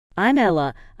I'm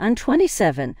Ella. I'm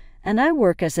 27, and I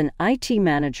work as an IT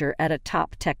manager at a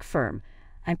top tech firm.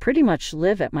 I pretty much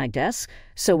live at my desk,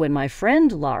 so when my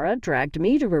friend Laura dragged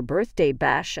me to her birthday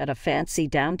bash at a fancy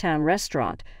downtown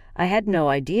restaurant, I had no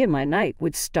idea my night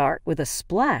would start with a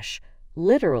splash,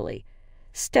 literally.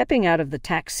 Stepping out of the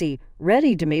taxi,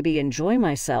 ready to maybe enjoy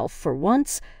myself for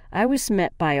once, I was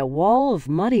met by a wall of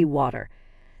muddy water.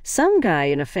 Some guy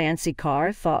in a fancy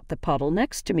car thought the puddle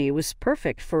next to me was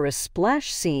perfect for a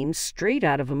splash scene straight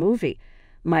out of a movie.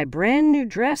 My brand new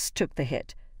dress took the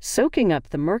hit, soaking up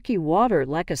the murky water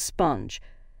like a sponge.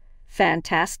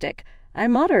 "Fantastic," I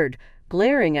muttered,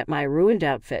 glaring at my ruined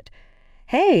outfit.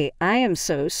 "Hey, I am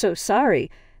so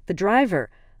sorry." The driver,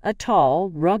 a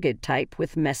tall, rugged type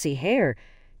with messy hair,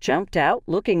 jumped out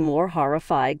looking more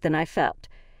horrified than I felt.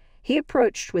 He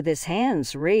approached with his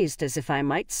hands raised as if I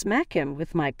might smack him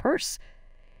with my purse.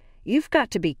 "You've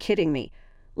got to be kidding me.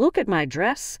 Look at my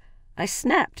dress." I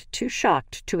snapped, too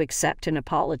shocked to accept an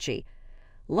apology.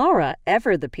 Laura,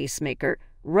 ever the peacemaker,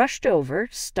 rushed over,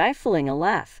 stifling a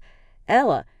laugh.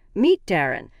 "Ella, meet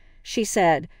Darren," she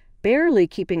said, barely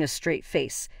keeping a straight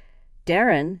face.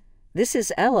 "Darren, this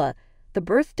is Ella, the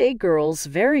birthday girl's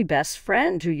very best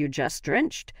friend who you just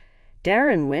drenched."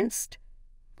 Darren winced.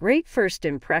 "Great first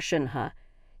impression, huh?"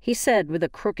 he said with a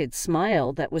crooked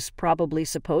smile that was probably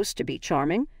supposed to be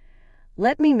charming.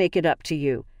 "Let me make it up to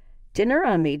you. Dinner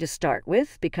on me to start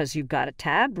with because you've got a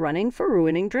tab running for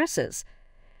ruining dresses."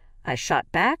 I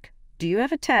shot back, "Do you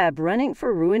have a tab running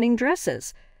for ruining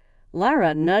dresses?"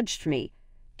 Lara nudged me.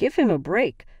 "Give him a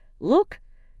break. Look,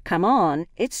 come on,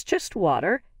 it's just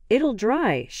water. It'll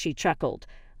dry," she chuckled,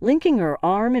 linking her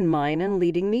arm in mine and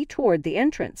leading me toward the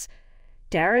entrance.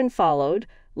 Darren followed,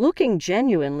 looking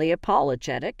genuinely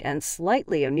apologetic and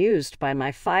slightly amused by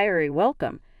my fiery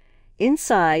welcome.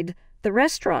 Inside, the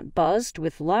restaurant buzzed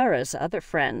with Lara's other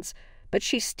friends, but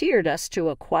she steered us to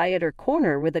a quieter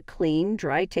corner with a clean,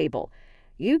 dry table.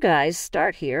 "You guys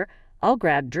start here. I'll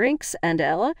grab drinks, and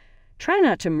Ella, try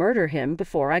not to murder him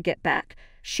before I get back,"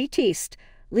 she teased,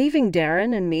 leaving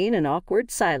Darren and me in an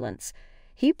awkward silence.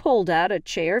 He pulled out a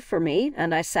chair for me,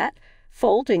 and I sat,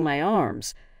 folding my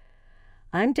arms.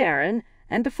 "I'm Darren,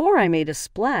 and before I made a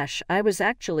splash, I was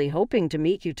actually hoping to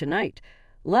meet you tonight.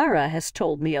 Lara has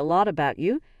told me a lot about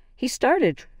you." He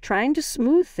started, trying to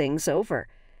smooth things over.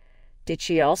 "Did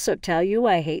she also tell you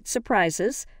I hate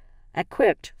surprises?" I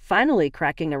quipped, finally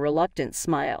cracking a reluctant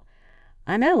smile.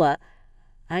 "I'm Ella,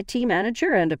 IT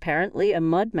manager and apparently a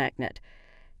mud magnet."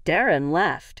 Darren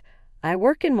laughed. "I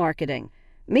work in marketing.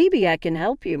 Maybe I can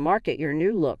help you market your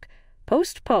new look.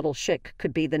 Post-puddle chic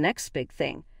could be the next big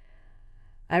thing."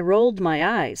 I rolled my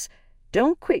eyes.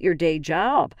 "Don't quit your day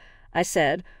job," I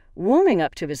said, warming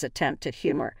up to his attempt at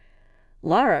humor.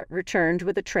 Lara returned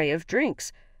with a tray of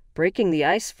drinks. "Breaking the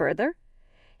ice further?"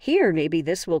 "Here, maybe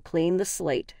this will clean the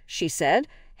slate," she said,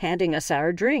 handing us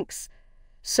our drinks.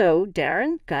 "So,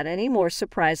 Darren, got any more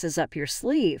surprises up your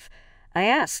sleeve?" I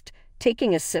asked,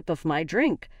 taking a sip of my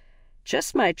drink.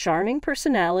 "Just my charming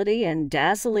personality and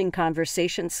dazzling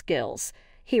conversation skills,"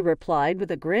 he replied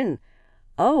with a grin.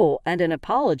 "Oh, and an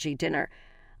apology dinner.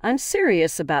 I'm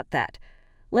serious about that.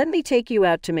 Let me take you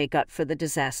out to make up for the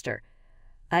disaster."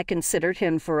 I considered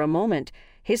him for a moment,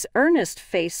 his earnest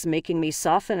face making me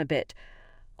soften a bit.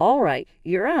 "All right,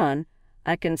 you're on."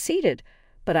 I conceded,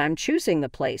 "but I'm choosing the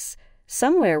place,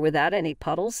 somewhere without any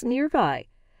puddles nearby."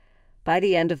 By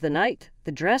the end of the night,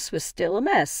 the dress was still a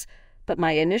mess, but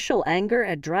my initial anger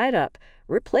had dried up,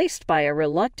 replaced by a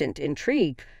reluctant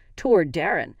intrigue toward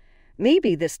Darren.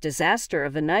 Maybe this disaster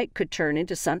of a night could turn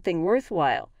into something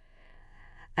worthwhile.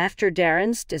 After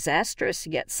Darren's disastrous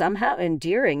yet somehow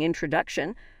endearing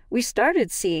introduction, we started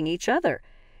seeing each other.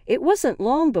 It wasn't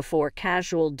long before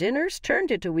casual dinners turned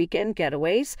into weekend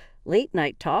getaways,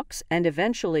 late-night talks, and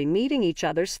eventually meeting each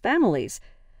other's families.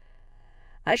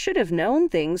 I should have known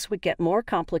things would get more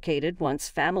complicated once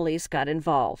families got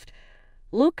involved.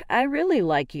 "Look, I really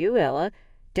like you, Ella,"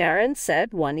 Darren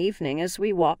said one evening as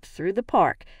we walked through the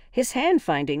park, his hand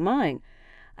finding mine.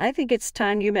 "I think it's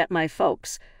time you met my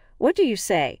folks. What do you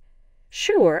say?"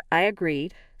 "Sure," I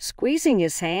agreed, squeezing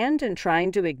his hand and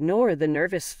trying to ignore the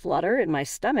nervous flutter in my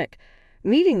stomach.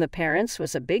 Meeting the parents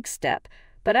was a big step,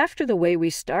 but after the way we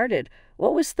started,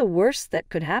 what was the worst that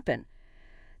could happen?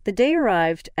 The day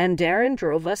arrived, and Darren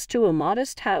drove us to a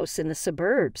modest house in the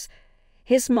suburbs.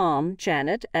 His mom,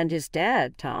 Janet, and his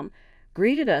dad, Tom,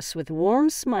 greeted us with warm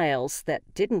smiles that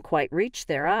didn't quite reach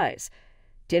their eyes.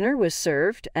 Dinner was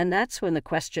served, and that's when the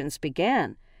questions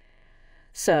began.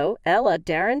 "So, Ella,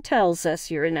 Darren tells us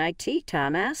you're in IT,"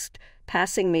 Tom asked,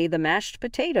 passing me the mashed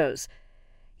potatoes.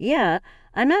 "Yeah,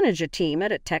 I manage a team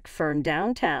at a tech firm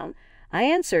downtown. I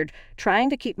answered, trying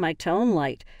to keep my tone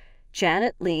light.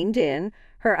 Janet leaned in,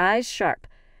 her eyes sharp.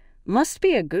 Must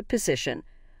be a good position.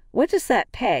 What does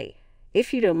that pay,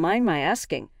 if you don't mind my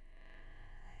asking?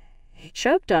 I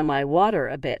choked on my water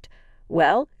a bit.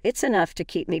 Well, it's enough to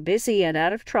keep me busy and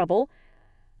out of trouble,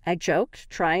 I joked,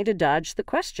 trying to dodge the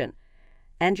question.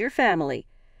 And your family?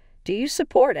 Do you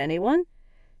support anyone?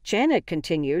 Janet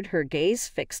continued, her gaze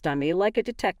fixed on me like a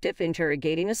detective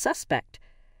interrogating a suspect.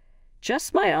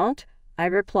 Just my aunt, I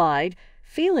replied,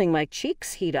 feeling my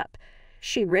cheeks heat up.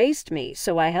 She raised me,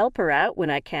 so I help her out when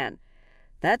I can.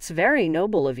 That's very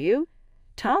noble of you,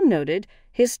 Tom noted,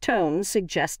 his tone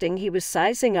suggesting he was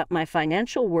sizing up my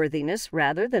financial worthiness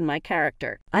rather than my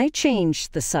character. I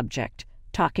changed the subject,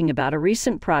 talking about a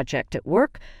recent project at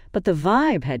work, but the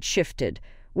vibe had shifted.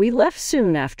 We left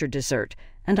soon after dessert,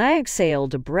 and I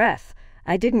exhaled a breath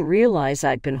I didn't realize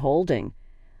I'd been holding.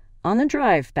 On the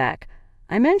drive back,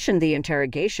 I mentioned the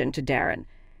interrogation to Darren.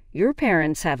 Your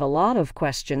parents have a lot of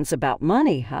questions about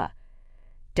money, huh?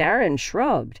 Darren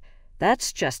shrugged.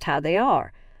 That's just how they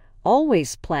are.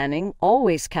 Always planning,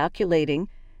 always calculating.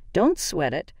 Don't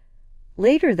sweat it.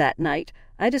 Later that night,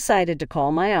 I decided to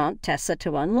call my Aunt Tessa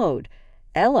to unload.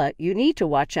 Ella, you need to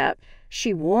watch out,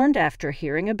 she warned after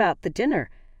hearing about the dinner.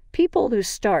 People who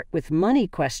start with money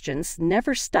questions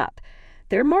never stop.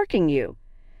 They're marking you.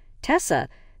 Tessa,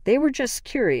 they were just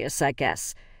curious, I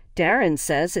guess. Darren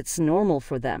says it's normal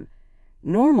for them.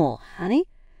 Normal, honey?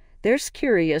 There's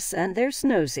curious and there's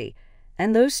nosy.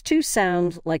 And those two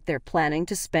sound like they're planning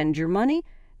to spend your money,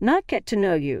 not get to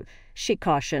know you, she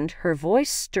cautioned, her voice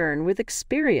stern with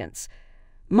experience.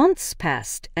 Months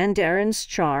passed, and Darren's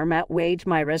charm outweighed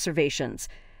my reservations.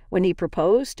 When he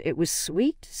proposed, it was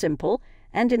sweet, simple,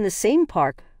 and in the same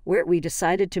park where we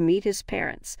decided to meet his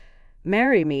parents.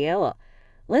 Marry me, Ella.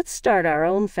 Let's start our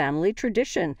own family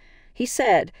tradition, he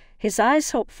said, his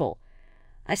eyes hopeful.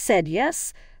 I said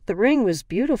yes. The ring was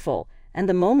beautiful, and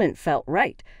the moment felt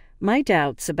right. My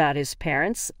doubts about his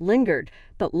parents lingered,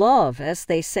 but love, as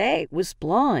they say, was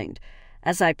blind.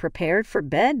 As I prepared for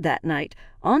bed that night,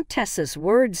 Aunt Tessa's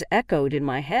words echoed in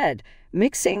my head,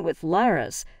 mixing with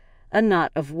Lara's. A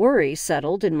knot of worry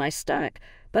settled in my stomach,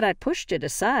 but I pushed it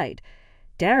aside.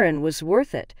 Darren was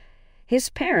worth it. His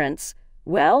parents,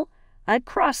 well, I'd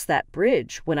cross that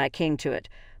bridge when I came to it,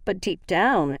 but deep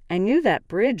down I knew that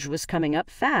bridge was coming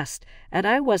up fast, and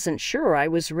I wasn't sure I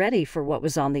was ready for what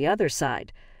was on the other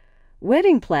side.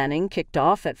 Wedding planning kicked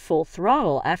off at full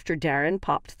throttle after Darren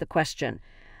popped the question.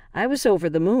 I was over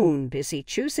the moon, busy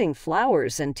choosing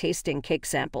flowers and tasting cake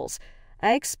samples.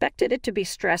 I expected it to be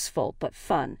stressful, but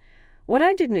fun. What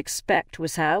I didn't expect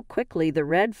was how quickly the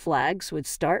red flags would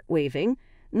start waving,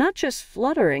 not just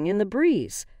fluttering in the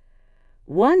breeze.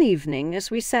 One evening,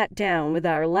 as we sat down with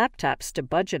our laptops to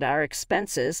budget our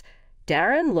expenses,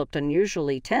 Darren looked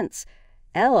unusually tense.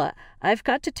 Ella, I've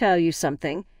got to tell you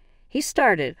something. He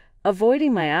started,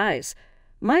 avoiding my eyes.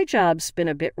 My job's been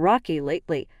a bit rocky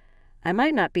lately. I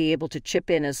might not be able to chip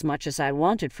in as much as I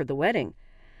wanted for the wedding.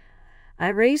 I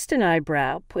raised an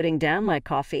eyebrow, putting down my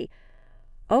coffee.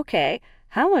 Okay,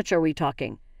 how much are we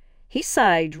talking? He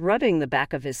sighed, rubbing the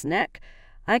back of his neck.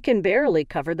 I can barely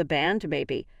cover the band,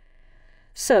 maybe.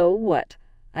 So what?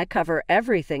 I cover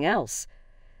everything else.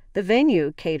 The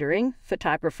venue, catering,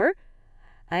 photographer?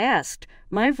 I asked,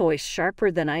 my voice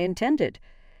sharper than I intended.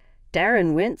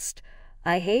 Darren winced.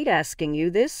 I hate asking you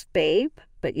this, babe,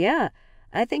 but yeah,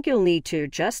 I think you'll need to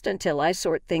just until I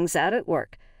sort things out at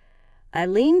work. I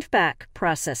leaned back,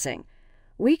 processing.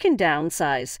 We can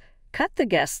downsize, cut the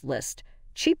guest list.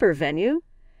 Cheaper venue?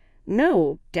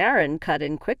 No, Darren cut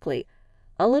in quickly.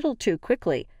 A little too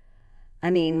quickly. I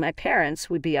mean, my parents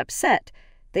would be upset.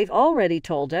 They've already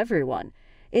told everyone.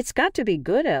 It's got to be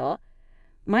good, Ella.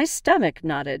 My stomach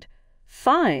nodded.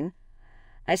 Fine.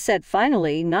 I said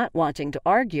finally, not wanting to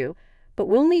argue, but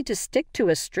we'll need to stick to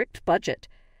a strict budget.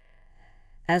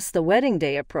 As the wedding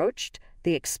day approached,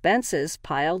 the expenses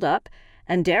piled up,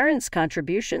 and Darren's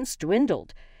contributions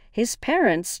dwindled. His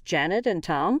parents, Janet and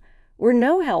Tom, were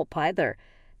no help either.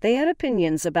 They had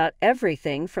opinions about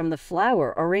everything from the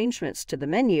flower arrangements to the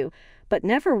menu, but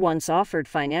never once offered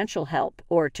financial help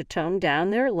or to tone down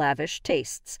their lavish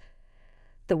tastes.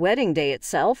 The wedding day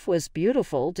itself was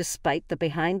beautiful despite the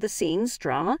behind-the-scenes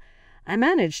drama. I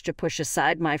managed to push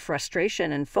aside my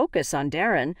frustration and focus on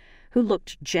Darren, who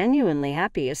looked genuinely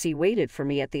happy as he waited for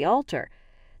me at the altar.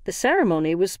 The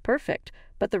ceremony was perfect,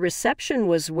 but the reception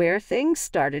was where things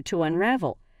started to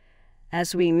unravel.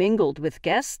 As we mingled with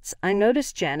guests, I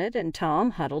noticed Janet and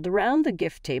Tom huddled around the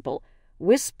gift table,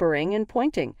 whispering and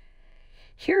pointing.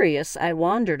 Curious, I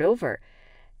wandered over.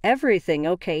 Everything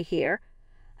okay here?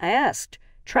 I asked,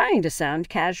 trying to sound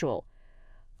casual.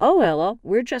 "Oh, Ella,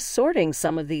 we're just sorting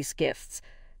some of these gifts.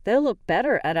 They'll look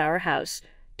better at our house,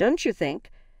 don't you think?"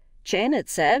 Janet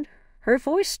said, her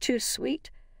voice too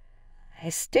sweet. I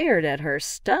stared at her,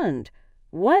 stunned.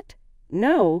 "What?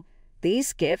 No,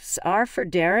 these gifts are for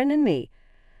Darren and me."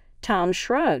 Tom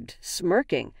shrugged,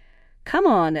 smirking. "Come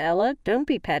on, Ella, don't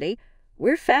be petty.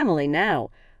 We're family now.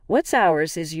 What's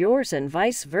ours is yours and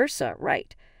vice versa,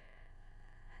 right?"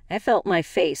 I felt my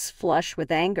face flush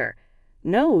with anger.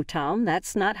 "No, Tom,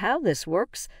 that's not how this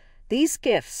works. These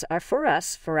gifts are for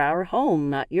us, for our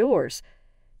home, not yours."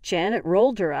 Janet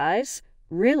rolled her eyes.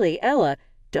 "Really, Ella,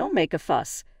 don't make a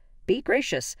fuss. Be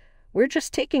gracious. We're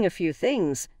just taking a few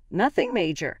things, nothing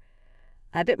major."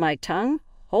 I bit my tongue,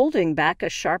 holding back a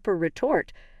sharper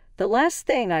retort. The last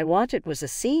thing I wanted was a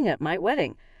scene at my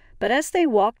wedding. But as they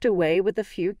walked away with a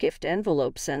few gift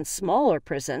envelopes and smaller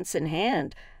presents in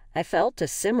hand, I felt a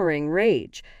simmering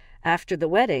rage. After the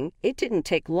wedding, it didn't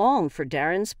take long for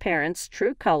Darren's parents'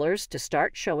 true colors to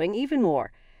start showing even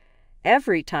more.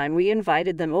 Every time we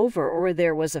invited them over or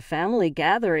there was a family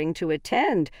gathering to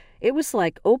attend, it was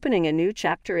like opening a new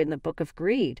chapter in the Book of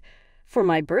Greed. For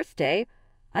my birthday,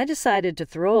 I decided to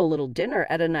throw a little dinner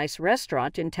at a nice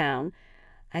restaurant in town.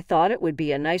 I thought it would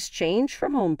be a nice change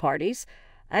from home parties.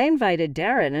 I invited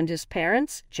Darren and his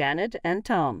parents, Janet and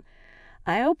Tom.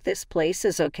 "I hope this place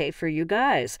is okay for you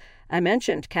guys," I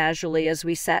mentioned casually as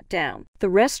we sat down. The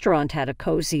restaurant had a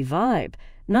cozy vibe,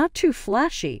 not too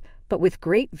flashy, but with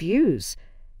great views.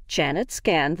 Janet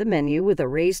scanned the menu with a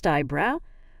raised eyebrow.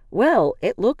 "Well,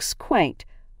 it looks quaint.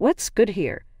 What's good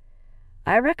here?"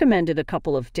 I recommended a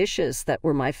couple of dishes that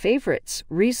were my favorites,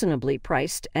 reasonably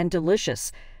priced and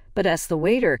delicious. But as the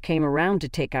waiter came around to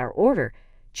take our order,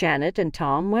 Janet and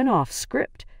Tom went off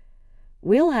script.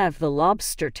 "We'll have the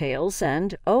lobster tails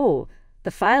and, oh,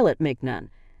 the filet mignon,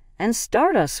 and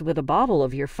start us with a bottle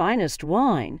of your finest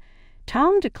wine,"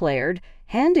 Tom declared,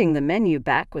 handing the menu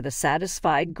back with a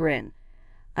satisfied grin.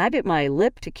 I bit my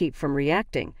lip to keep from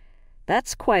reacting.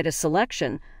 "That's quite a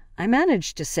selection," I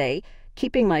managed to say,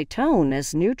 keeping my tone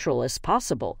as neutral as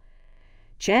possible.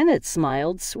 Janet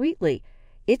smiled sweetly.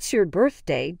 "It's your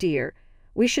birthday, dear.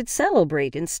 We should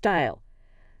celebrate in style."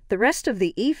 The rest of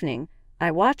the evening,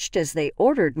 I watched as they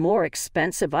ordered more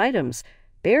expensive items,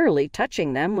 barely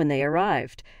touching them when they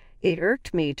arrived. It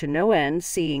irked me to no end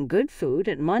seeing good food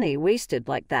and money wasted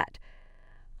like that.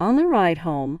 On the ride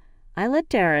home, I let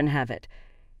Darren have it.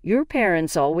 "Your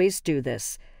parents always do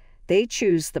this. They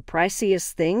choose the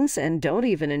priciest things and don't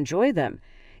even enjoy them.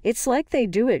 It's like they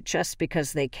do it just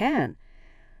because they can."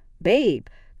 "Babe,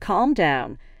 calm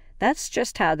down. That's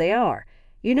just how they are.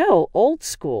 You know, old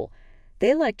school.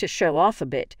 They like to show off a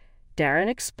bit," Darren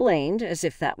explained as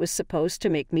if that was supposed to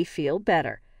make me feel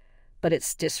better. "But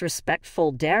it's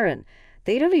disrespectful, Darren.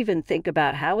 They don't even think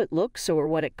about how it looks or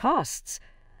what it costs."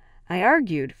 I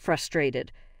argued,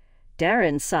 frustrated.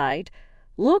 Darren sighed.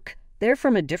 "Look, they're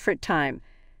from a different time.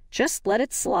 Just let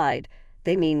it slide.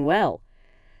 They mean well."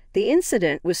 The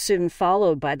incident was soon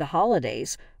followed by the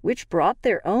holidays, which brought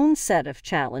their own set of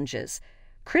challenges.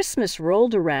 Christmas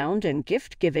rolled around and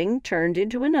gift-giving turned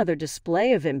into another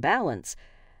display of imbalance.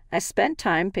 I spent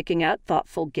time picking out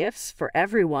thoughtful gifts for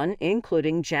everyone,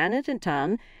 including Janet and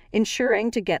Tom,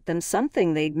 ensuring to get them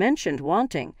something they'd mentioned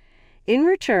wanting. In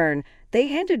return, they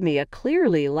handed me a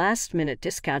clearly last-minute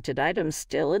discounted item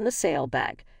still in the sale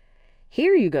bag.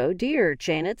 "Here you go, dear,"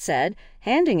 Janet said,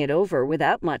 handing it over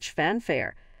without much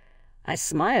fanfare. I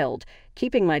smiled,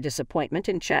 keeping my disappointment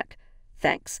in check.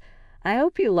 "Thanks. I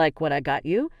hope you like what I got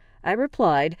you," I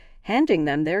replied, handing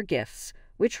them their gifts,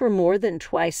 which were more than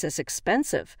twice as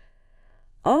expensive.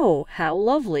 "Oh, how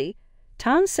lovely,"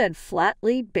 Tom said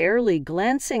flatly, barely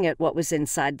glancing at what was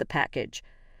inside the package.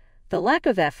 The lack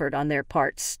of effort on their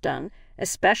part stung,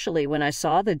 especially when I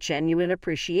saw the genuine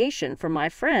appreciation from my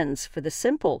friends for the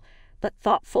simple but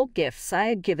thoughtful gifts I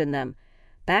had given them.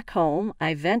 Back home,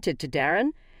 I vented to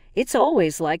Darren. "It's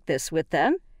always like this with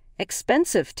them.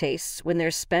 Expensive tastes when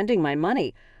they're spending my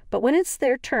money, but when it's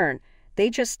their turn, they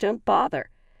just don't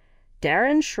bother."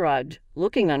 Darren shrugged,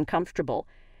 looking uncomfortable.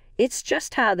 "It's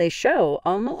just how they show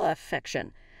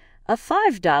affection. A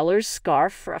 $5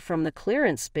 scarf from the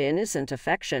clearance bin isn't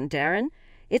affection, Darren.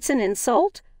 It's an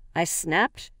insult," I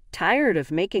snapped, tired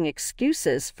of making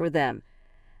excuses for them.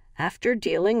 After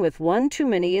dealing with one too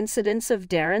many incidents of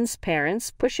Darren's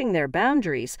parents pushing their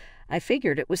boundaries, I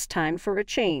figured it was time for a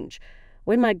change.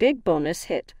 When my big bonus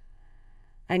hit,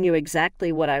 I knew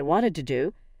exactly what I wanted to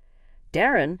do.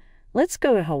 "Darren, let's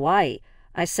go to Hawaii,"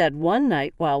 I said one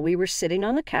night while we were sitting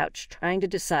on the couch trying to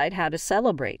decide how to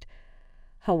celebrate.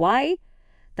 "Hawaii?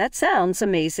 That sounds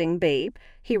amazing, babe,"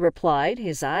 he replied,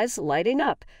 his eyes lighting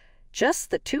up.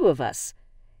 "Just the two of us."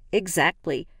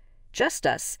 Exactly. Just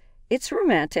us. It's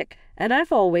romantic, and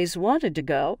I've always wanted to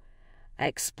go, I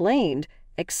explained,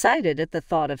 excited at the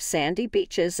thought of sandy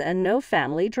beaches and no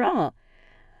family drama.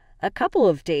 A couple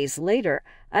of days later,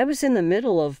 I was in the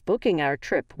middle of booking our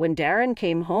trip when Darren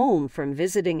came home from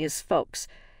visiting his folks.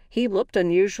 He looked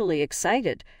unusually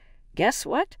excited. Guess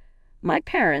what? My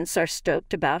parents are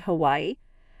stoked about Hawaii.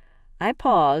 I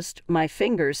paused, my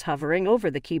fingers hovering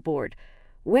over the keyboard.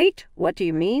 Wait, what do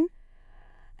you mean?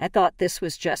 I thought this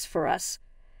was just for us.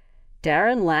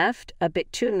 Darren laughed, a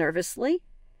bit too nervously.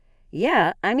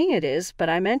 Yeah, I mean it is, but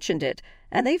I mentioned it,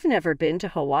 and they've never been to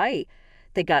Hawaii.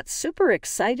 They got super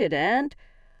excited and...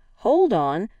 Hold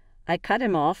on, I cut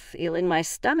him off, feeling my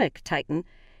stomach tighten.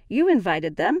 You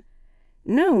invited them?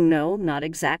 No, not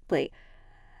exactly.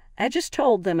 I just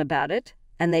told them about it,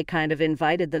 and they kind of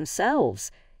invited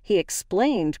themselves, he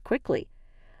explained quickly.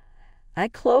 I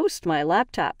closed my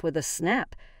laptop with a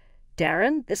snap.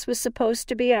 Darren, this was supposed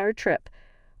to be our trip.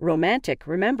 Romantic,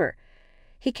 remember.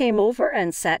 He came over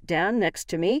and sat down next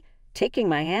to me, taking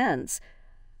my hands.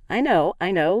 I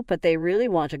know, but they really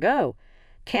want to go.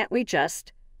 Can't we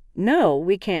just... No,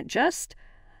 we can't just...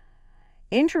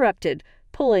 Interrupted,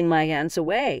 pulling my hands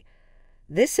away.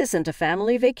 This isn't a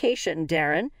family vacation,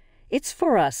 Darren. It's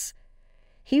for us.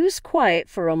 He was quiet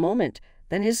for a moment,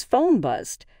 then his phone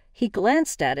buzzed. He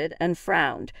glanced at it and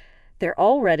frowned. They're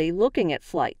already looking at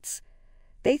flights.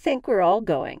 They think we're all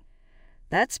going.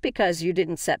 That's because you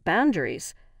didn't set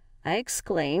boundaries, I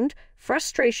exclaimed,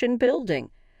 frustration building.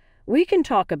 We can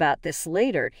talk about this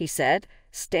later, he said,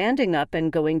 standing up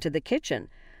and going to the kitchen.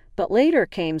 But later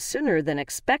came sooner than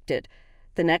expected.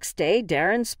 The next day,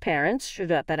 Darren's parents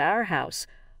showed up at our house,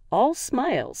 all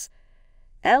smiles.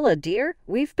 Ella, dear,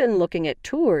 we've been looking at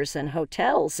tours and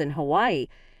hotels in Hawaii,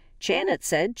 Janet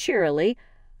said cheerily.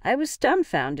 I was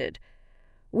dumbfounded.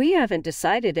 We haven't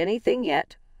decided anything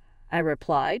yet, I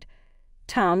replied.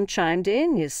 Tom chimed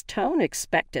in, his tone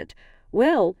expectant.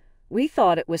 Well, we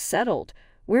thought it was settled.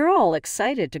 We're all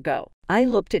excited to go. I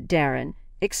looked at Darren,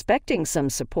 expecting some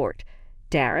support.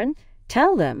 Darren,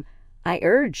 tell them, I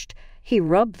urged. He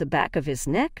rubbed the back of his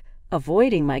neck,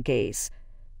 avoiding my gaze.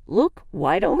 Look,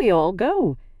 why don't we all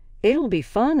go? It'll be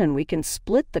fun and we can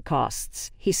split the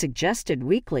costs, he suggested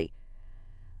weakly.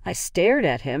 I stared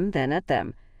at him, then at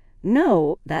them.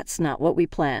 No, that's not what we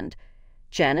planned.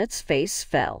 Janet's face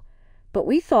fell. But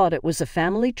we thought it was a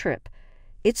family trip.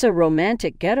 It's a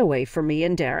romantic getaway for me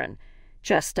and Darren.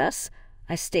 Just us,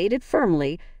 I stated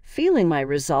firmly, feeling my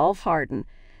resolve harden.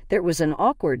 There was an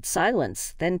awkward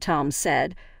silence. Then Tom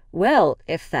said, Well,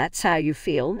 if that's how you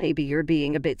feel, maybe you're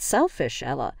being a bit selfish,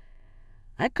 Ella.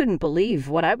 I couldn't believe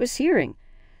what I was hearing.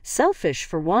 Selfish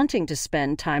for wanting to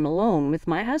spend time alone with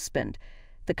my husband.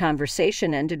 The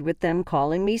conversation ended with them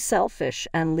calling me selfish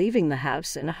and leaving the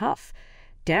house in a huff.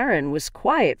 Darren was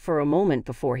quiet for a moment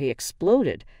before he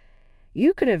exploded.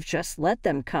 You could have just let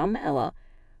them come, Ella.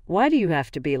 Why do you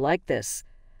have to be like this?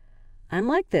 I'm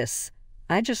like this.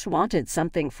 I just wanted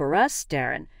something for us,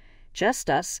 Darren. Just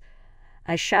us.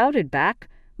 I shouted back,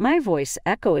 my voice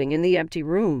echoing in the empty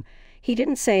room. He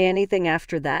didn't say anything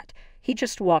after that. He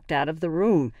just walked out of the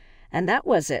room. And that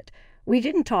was it. We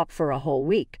didn't talk for a whole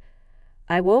week.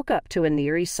 I woke up to an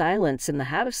eerie silence in the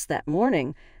house that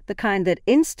morning, the kind that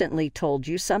instantly told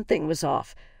you something was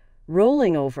off.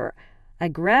 Rolling over, I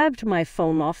grabbed my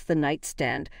phone off the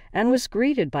nightstand and was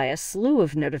greeted by a slew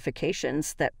of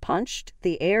notifications that punched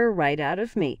the air right out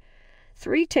of me.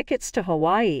 3 tickets to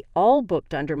Hawaii, all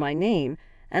booked under my name,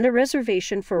 and a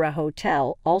reservation for a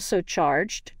hotel also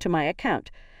charged to my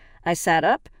account. I sat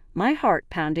up, my heart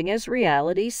pounding as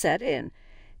reality set in.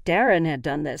 Darren had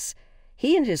done this.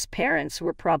 He and his parents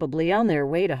were probably on their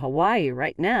way to Hawaii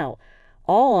right now,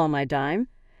 all on my dime.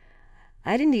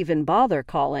 I didn't even bother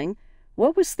calling.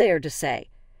 What was there to say?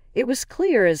 It was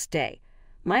clear as day.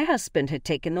 My husband had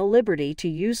taken the liberty to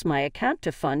use my account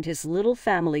to fund his little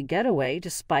family getaway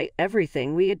despite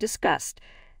everything we had discussed.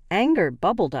 Anger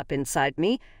bubbled up inside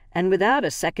me, and without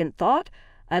a second thought,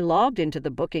 I logged into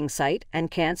the booking site and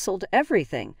canceled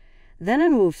everything. Then I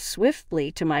moved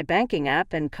swiftly to my banking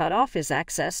app and cut off his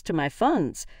access to my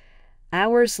funds.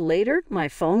 Hours later, my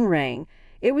phone rang.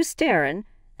 It was Darren,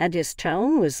 and his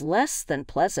tone was less than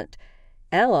pleasant.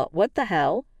 Ella, what the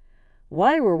hell?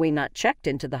 Why were we not checked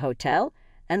into the hotel?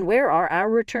 And where are our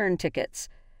return tickets?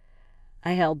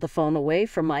 I held the phone away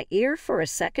from my ear for a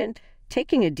second,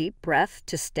 taking a deep breath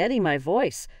to steady my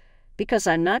voice. Because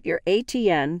I'm not your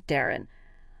ATM, Darren.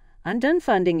 I'm done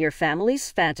funding your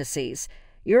family's fantasies.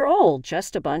 You're all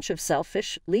just a bunch of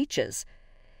selfish leeches.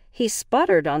 He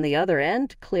sputtered on the other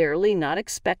end, clearly not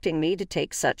expecting me to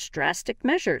take such drastic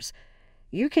measures.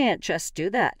 You can't just do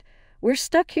that. We're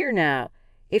stuck here now.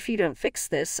 If you don't fix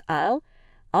this, I'll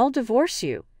divorce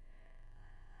you."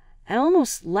 I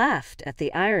almost laughed at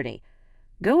the irony.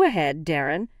 "Go ahead,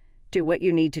 Darren. Do what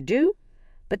you need to do,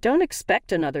 but don't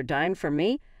expect another dime from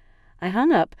me." I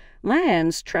hung up, my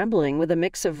hands trembling with a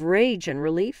mix of rage and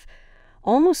relief.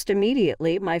 Almost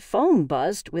immediately, my phone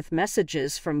buzzed with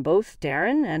messages from both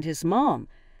Darren and his mom.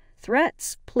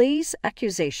 Threats, pleas,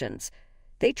 accusations.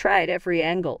 They tried every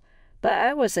angle, but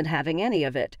I wasn't having any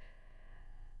of it.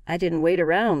 I didn't wait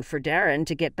around for Darren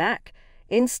to get back.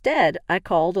 Instead, I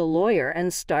called a lawyer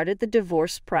and started the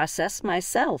divorce process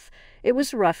myself. It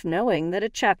was rough knowing that a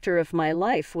chapter of my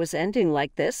life was ending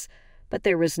like this, but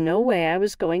there was no way I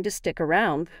was going to stick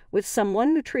around with someone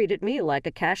who treated me like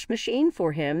a cash machine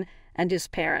for him and his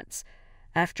parents.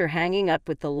 After hanging up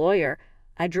with the lawyer,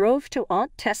 I drove to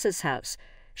Aunt Tessa's house.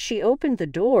 She opened the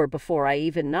door before I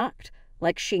even knocked,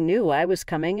 like she knew I was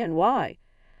coming and why.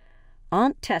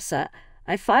 "Aunt Tessa,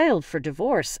 I filed for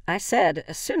divorce," I said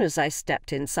as soon as I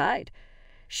stepped inside.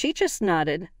 She just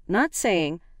nodded, not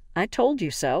saying, "I told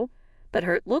you so," but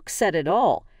her look said it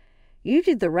all. "You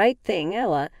did the right thing,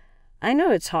 Ella. I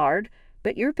know it's hard,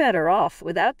 but you're better off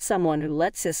without someone who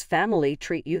lets his family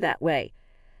treat you that way."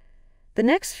 The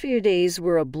next few days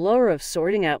were a blur of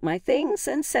sorting out my things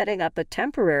and setting up a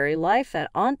temporary life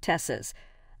at Aunt Tessa's.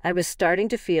 I was starting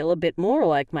to feel a bit more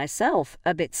like myself,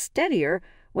 a bit steadier,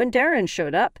 when Darren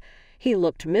showed up. He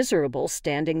looked miserable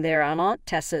standing there on Aunt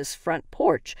Tessa's front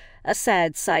porch, a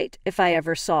sad sight if I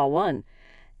ever saw one.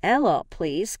 "Ella,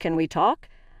 please, can we talk?"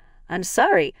 "I'm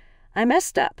sorry, I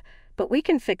messed up, but we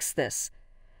can fix this."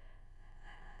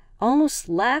 Almost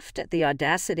laughed at the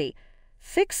audacity.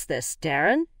 "Fix this,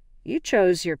 Darren? You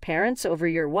chose your parents over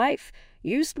your wife,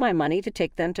 used my money to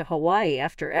take them to Hawaii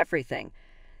after everything.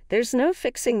 There's no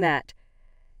fixing that."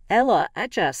 "Ella,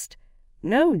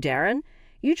 No, Darren.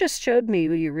 You just showed me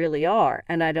who you really are,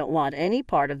 and I don't want any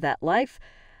part of that life."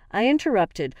 I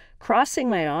interrupted, crossing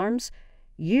my arms.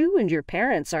 "You and your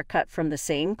parents are cut from the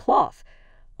same cloth.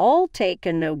 All take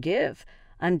and no give.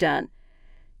 I'm done."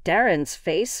 Darren's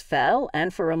face fell,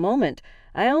 and for a moment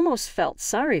I almost felt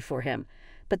sorry for him.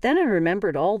 But then I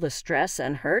remembered all the stress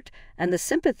and hurt, and the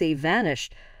sympathy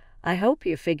vanished. "I hope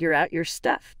you figure out your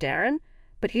stuff, Darren,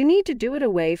 but you need to do it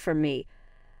away from me,"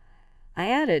 I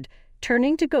added,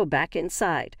 turning to go back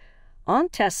inside.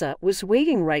 Aunt Tessa was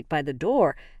waiting right by the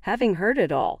door, having heard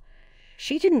it all.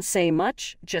 She didn't say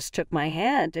much, just took my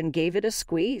hand and gave it a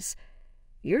squeeze.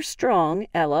 "You're strong,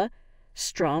 Ella.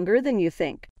 Stronger than you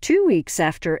think." 2 weeks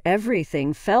after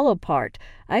everything fell apart,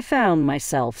 I found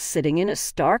myself sitting in a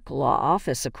Stark law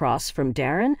office across from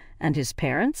Darren and his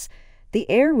parents. The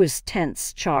air was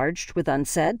tense, charged with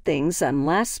unsaid things and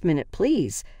last-minute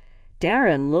pleas.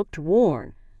 Darren looked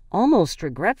worn, almost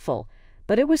regretful,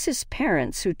 but it was his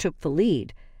parents who took the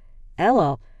lead.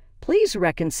 "Ella, please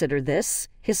reconsider this,"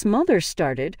 his mother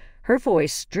started, her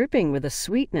voice dripping with a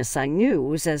sweetness I knew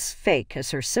was as fake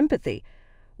as her sympathy.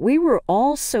 "We were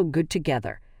all so good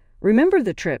together. Remember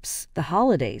the trips, the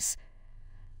holidays."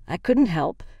 I couldn't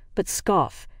help but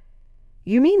scoff.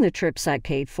 "You mean the trips I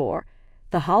paid for?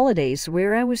 The holidays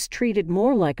where I was treated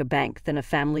more like a bank than a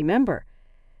family member?"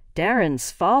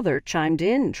 Darren's father chimed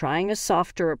in, trying a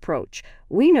softer approach.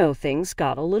 "We know things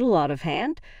got a little out of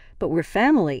hand, but we're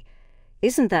family.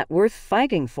 Isn't that worth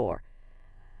fighting for?"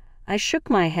 I shook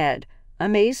my head,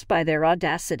 amazed by their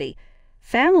audacity.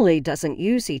 "Family doesn't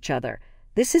use each other.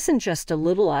 This isn't just a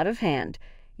little out of hand.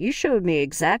 You showed me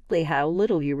exactly how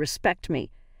little you respect me."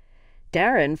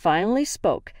 Darren finally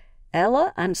spoke.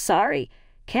 "Ella, I'm sorry.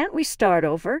 Can't we start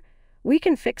over? We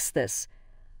can fix this."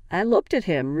 I looked at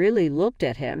him, really looked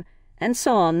at him, and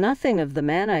saw nothing of the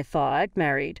man I thought I'd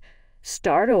married.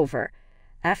 Start over?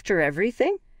 After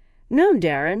everything? "No,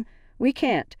 Darren, we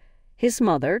can't." His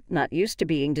mother, not used to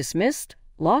being dismissed,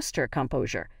 lost her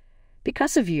composure.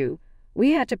 "Because of you,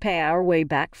 we had to pay our way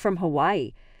back from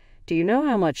Hawaii. Do you know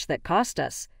how much that cost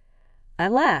us?" I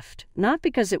laughed, not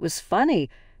because it was funny,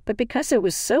 but because it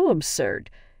was so absurd.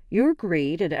 Your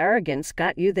greed and arrogance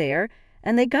got you there,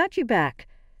 and they got you back.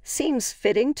 Seems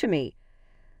fitting to me.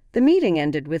 The meeting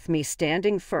ended with me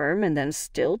standing firm and then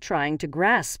still trying to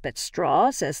grasp at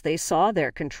straws as they saw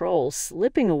their control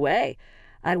slipping away.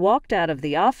 I walked out of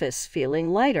the office feeling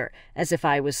lighter, as if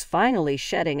I was finally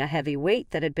shedding a heavy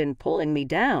weight that had been pulling me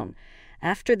down.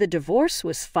 After the divorce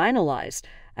was finalized,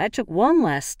 I took one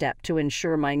last step to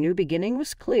ensure my new beginning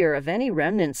was clear of any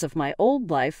remnants of my old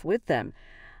life with them.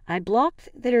 I blocked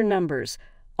their numbers,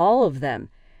 all of them.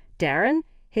 Darren,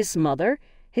 his mother,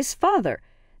 his father.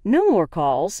 No more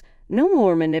calls, no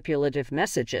more manipulative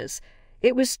messages.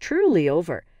 It was truly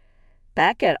over.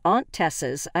 Back at Aunt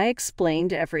Tessa's, I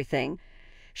explained everything.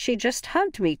 She just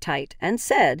hugged me tight and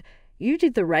said, "You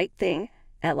did the right thing,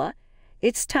 Ella.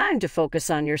 It's time to focus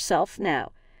on yourself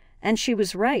now." And she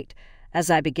was right. As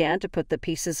I began to put the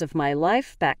pieces of my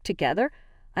life back together,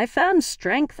 I found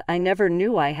strength I never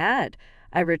knew I had.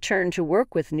 I returned to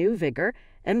work with new vigor,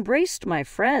 embraced my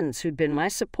friends who'd been my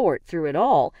support through it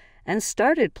all, and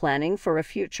started planning for a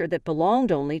future that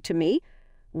belonged only to me,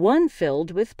 one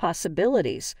filled with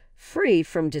possibilities, free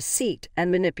from deceit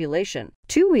and manipulation.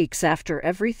 2 weeks after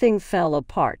everything fell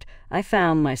apart, I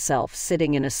found myself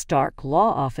sitting in a stark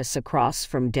law office across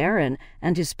from Darren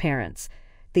and his parents.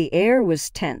 The air was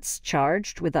tense,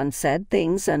 charged with unsaid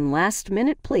things and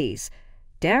last-minute pleas.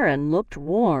 Darren looked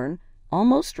worn,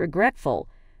 almost regretful,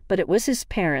 but it was his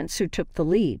parents who took the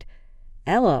lead.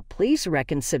 "Ella, please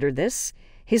reconsider this,"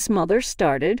 his mother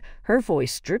started, her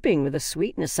voice dripping with a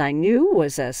sweetness I knew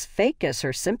was as fake as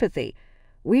her sympathy.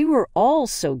 "We were all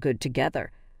so good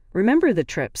together. Remember the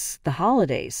trips, the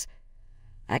holidays."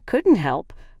 I couldn't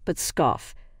help but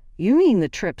scoff. "You mean the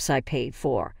trips I paid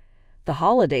for? The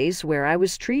holidays where I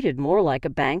was treated more like a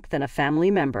bank than a family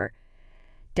member?"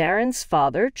 Darren's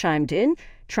father chimed in,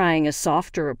 trying a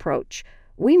softer approach.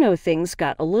 "We know things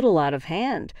got a little out of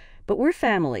hand, but we're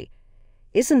family.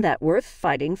 Isn't that worth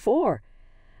fighting for?"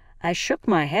 I shook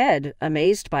my head,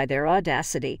 amazed by their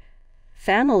audacity.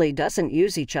 "Family doesn't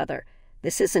use each other.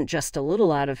 This isn't just a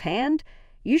little out of hand.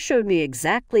 You showed me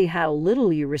exactly how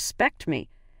little you respect me."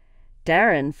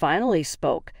 Darren finally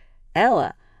spoke.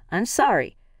 "Ella, I'm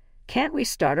sorry. Can't we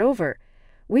start over?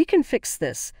 We can fix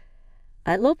this."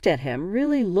 I looked at him,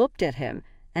 really looked at him,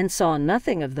 and saw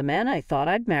nothing of the man I thought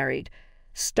I'd married.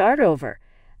 "Start over?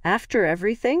 After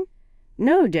everything?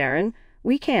 No, Darren,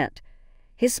 we can't."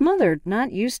 His mother,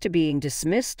 not used to being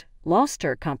dismissed, lost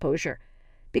her composure.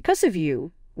 "Because of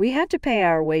you, we had to pay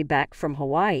our way back from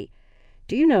Hawaii.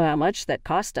 Do you know how much that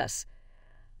cost us?"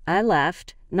 I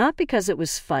laughed, not because it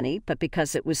was funny, but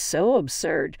because it was so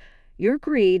absurd. Your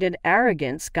greed and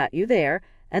arrogance got you there,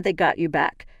 and they got you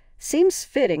back. Seems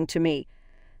fitting to me.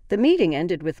 The meeting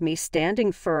ended with me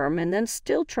standing firm and then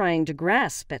still trying to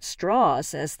grasp at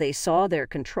straws as they saw their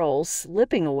control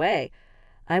slipping away.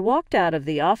 I walked out of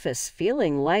the office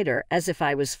feeling lighter, as if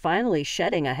I was finally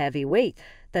shedding a heavy weight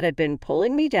that had been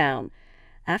pulling me down.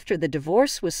 After the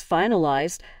divorce was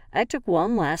finalized, I took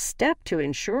one last step to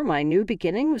ensure my new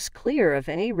beginning was clear of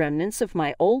any remnants of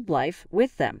my old life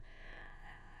with them.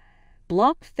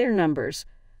 Blocked their numbers,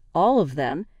 all of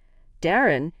them.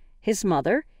 Darren, his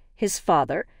mother, his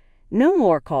father. No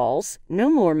more calls, no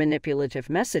more manipulative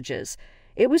messages.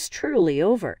 It was truly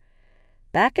over.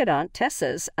 Back at Aunt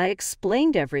Tessa's, I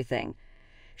explained everything.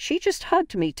 She just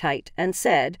hugged me tight and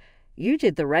said, "You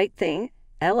did the right thing,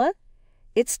 Ella.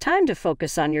 It's time to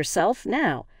focus on yourself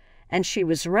now." And she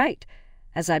was right.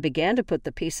 As I began to put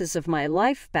the pieces of my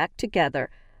life back together,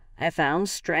 I found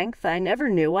strength I never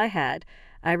knew I had.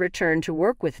 I returned to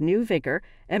work with new vigor,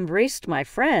 embraced my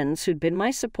friends who'd been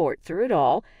my support through it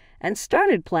all, and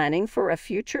started planning for a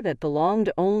future that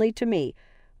belonged only to me,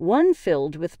 one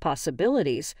filled with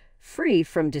possibilities, free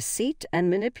from deceit and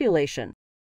manipulation.